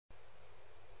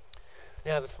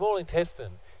Now the small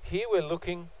intestine, here we're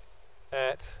looking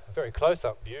at a very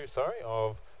close-up view,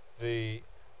 of the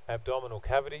abdominal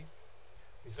cavity.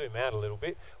 We zoom out a little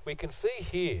bit. We can see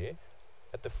here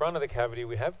at the front of the cavity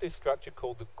we have this structure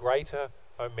called the greater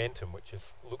omentum, which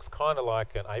looks kind of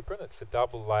like an apron. It's a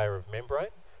double layer of membrane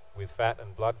with fat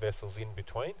and blood vessels in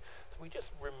between. So we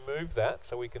just remove that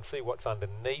so we can see what's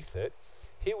underneath it.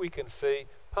 Here we can see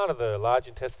part of the large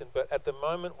intestine, but at the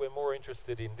moment we're more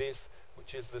interested in this,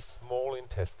 which is the small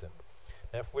intestine.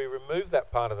 Now if we remove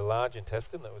that part of the large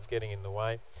intestine that was getting in the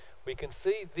way, we can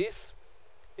see this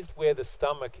is where the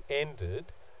stomach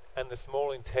ended and the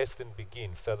small intestine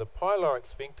begins. So the pyloric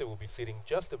sphincter will be sitting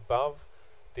just above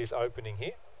this opening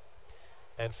here.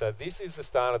 And so this is the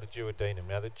start of the duodenum.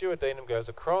 Now the duodenum goes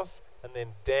across and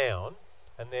then down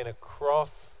and then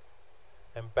across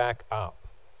and back up.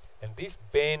 And this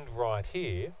bend right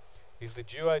here is the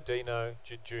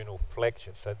duodenojejunal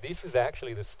flexure. So this is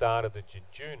actually the start of the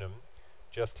jejunum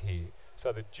just here.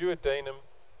 So the duodenum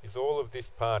is all of this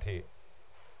part here.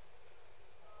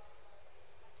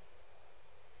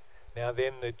 Now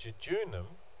then the jejunum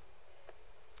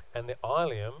and the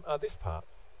ileum are this part.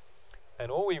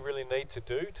 And all we really need to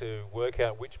do to work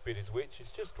out which bit is which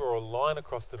is just draw a line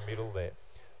across the middle there.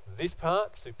 This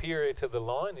part, superior to the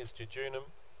line, is jejunum.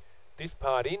 This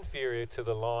part, inferior to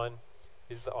the line,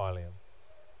 is the ileum.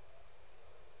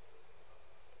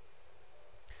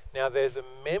 Now there's a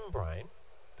membrane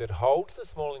that holds the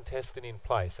small intestine in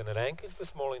place, and it anchors the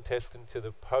small intestine to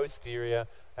the posterior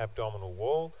abdominal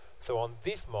wall. So on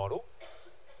this model,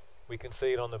 we can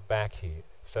see it on the back here.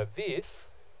 So this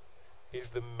is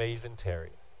the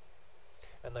mesentery.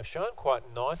 And they've shown quite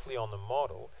nicely on the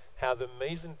model how the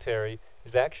mesentery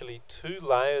is actually two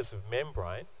layers of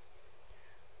membrane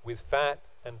with fat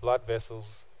and blood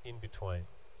vessels in between.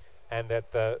 And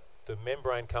that the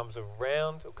membrane comes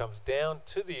around, or comes down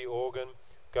to the organ,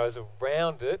 goes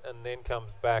around it, and then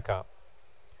comes back up.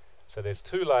 So there's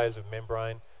two layers of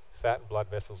membrane, fat and blood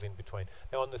vessels in between.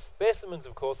 Now on the specimens,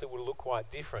 of course, it will look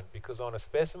quite different, because on a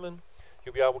specimen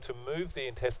you'll be able to move the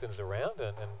intestines around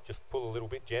and just pull a little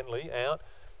bit gently out,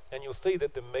 and you'll see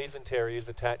that the mesentery is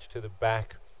attached to the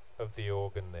back of the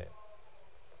organ there.